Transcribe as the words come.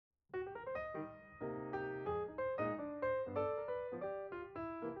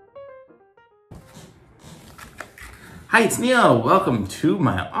Hi, it's Neil. Welcome to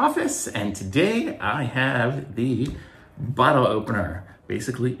my office, and today I have the bottle opener.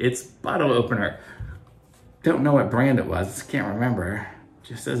 Basically, it's bottle opener. Don't know what brand it was, can't remember.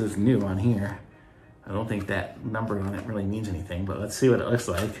 Just says it's new on here. I don't think that number on it really means anything, but let's see what it looks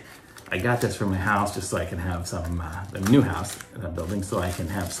like. I got this from my house just so I can have some, the new house that I'm building, so I can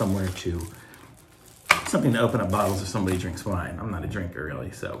have somewhere something to open up bottles if somebody drinks wine. I'm not a drinker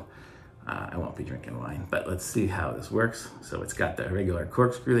really, so I won't be drinking wine, but let's see how this works. So it's got the regular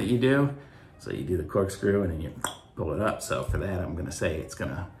corkscrew that you do. So you do the corkscrew and then you pull it up. So for that, I'm gonna say it's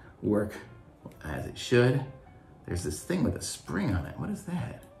gonna work as it should. There's this thing with a spring on it. What is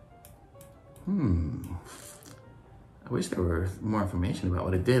that? I wish there were more information about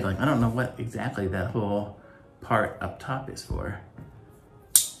what it did. Like, I don't know what exactly that whole part up top is for.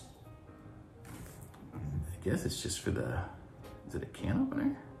 I guess it's just for the, is it a can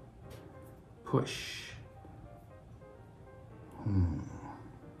opener? Push.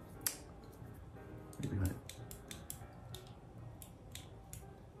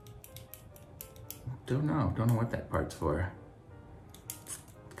 Don't know what that part's for. It's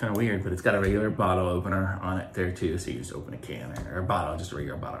kind of weird, but it's got a regular bottle opener on it there too, so you just open a can or a bottle, just a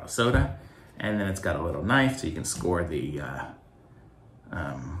regular bottle of soda, and then it's got a little knife so you can score the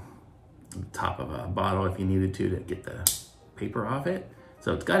top of a bottle if you needed to get the paper off it.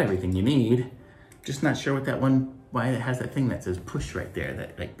 So it's got everything you need. Just not sure what that one, why it has that thing that says push right there,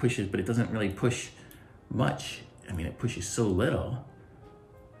 that like pushes, but it doesn't really push much. I mean, it pushes so little,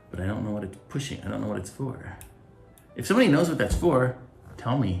 but I don't know what it's pushing. I don't know what it's for. If somebody knows what that's for,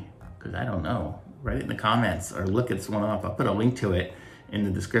 tell me, because I don't know. Write it in the comments or look this one up. I'll put a link to it in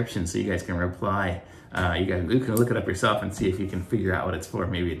the description so you guys can reply. You can look it up yourself and see if you can figure out what it's for.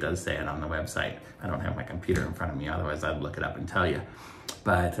 Maybe it does say it on the website. I don't have my computer in front of me, otherwise I'd look it up and tell you.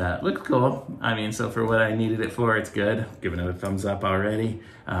 But looks cool. I mean, so for what I needed it for, it's good. Giving it a thumbs up already.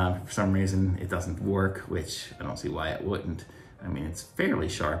 For some reason, it doesn't work, which I don't see why it wouldn't. I mean, it's fairly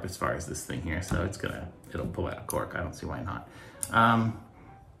sharp as far as this thing here, so it'll pull out a cork. I don't see why not.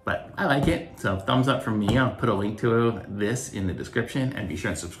 But I like it, so thumbs up from me. I'll put a link to this in the description, and be sure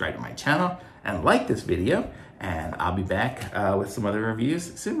and subscribe to my channel and like this video, and I'll be back with some other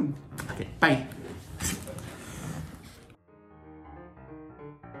reviews soon. Okay, bye.